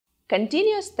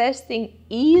Continuous testing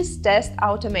is test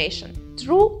automation.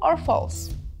 True or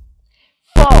false?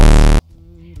 False!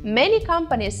 Many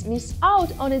companies miss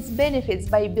out on its benefits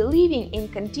by believing in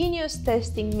continuous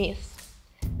testing myths.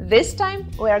 This time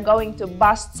we are going to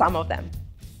bust some of them.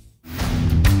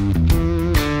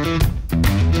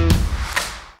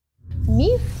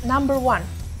 Myth number 1.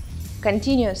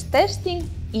 Continuous testing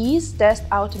is test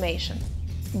automation.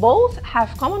 Both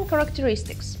have common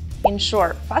characteristics: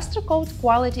 ensure faster code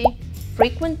quality,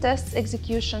 frequent test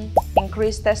execution,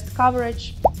 increased test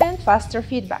coverage, and faster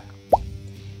feedback.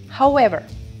 However,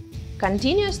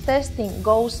 continuous testing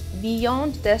goes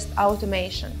beyond test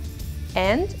automation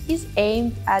and is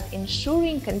aimed at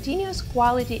ensuring continuous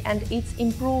quality and its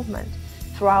improvement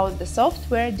throughout the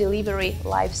software delivery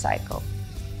lifecycle.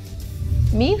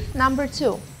 Myth number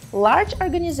 2. Large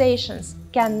organizations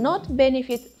cannot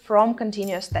benefit from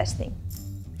continuous testing.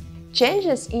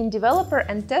 Changes in developer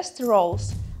and tester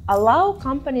roles allow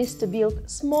companies to build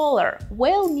smaller,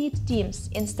 well-knit teams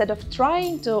instead of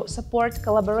trying to support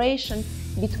collaboration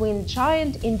between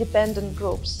giant independent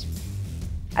groups.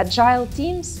 Agile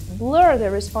teams blur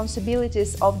the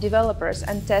responsibilities of developers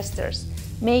and testers,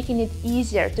 making it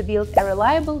easier to build a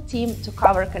reliable team to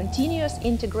cover continuous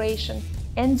integration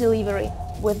and delivery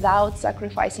without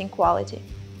sacrificing quality.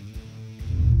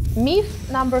 Myth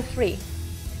number 3.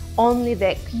 Only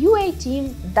the QA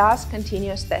team does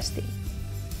continuous testing.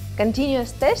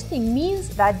 Continuous testing means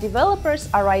that developers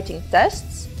are writing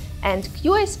tests and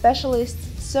QA specialists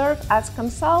serve as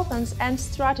consultants and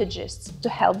strategists to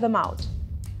help them out.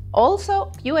 Also,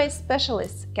 QA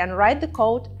specialists can write the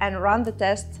code and run the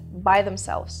tests by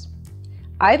themselves.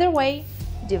 Either way,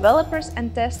 developers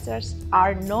and testers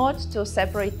are not two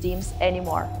separate teams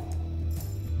anymore.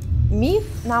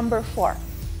 Myth number 4.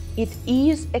 It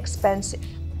is expensive.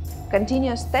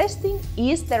 Continuous testing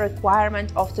is the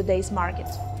requirement of today's market.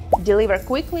 Deliver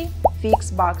quickly,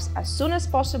 fix bugs as soon as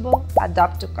possible,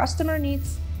 adapt to customer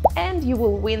needs, and you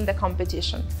will win the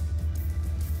competition.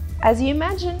 As you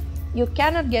imagine, you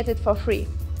cannot get it for free.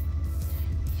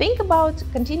 Think about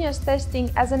continuous testing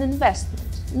as an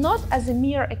investment, not as a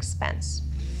mere expense.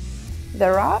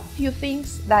 There are few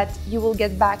things that you will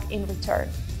get back in return: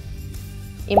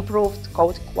 improved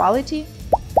code quality,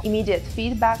 immediate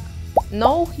feedback,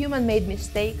 no human-made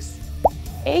mistakes,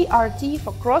 ART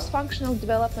for cross-functional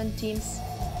development teams,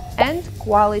 and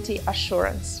quality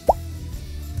assurance.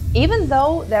 Even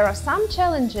though there are some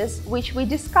challenges which we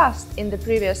discussed in the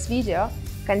previous video,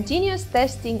 continuous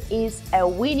testing is a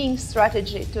winning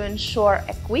strategy to ensure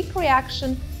a quick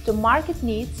reaction to market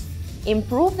needs,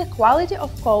 improve the quality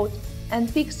of code, and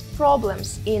fix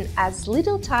problems in as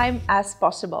little time as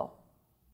possible.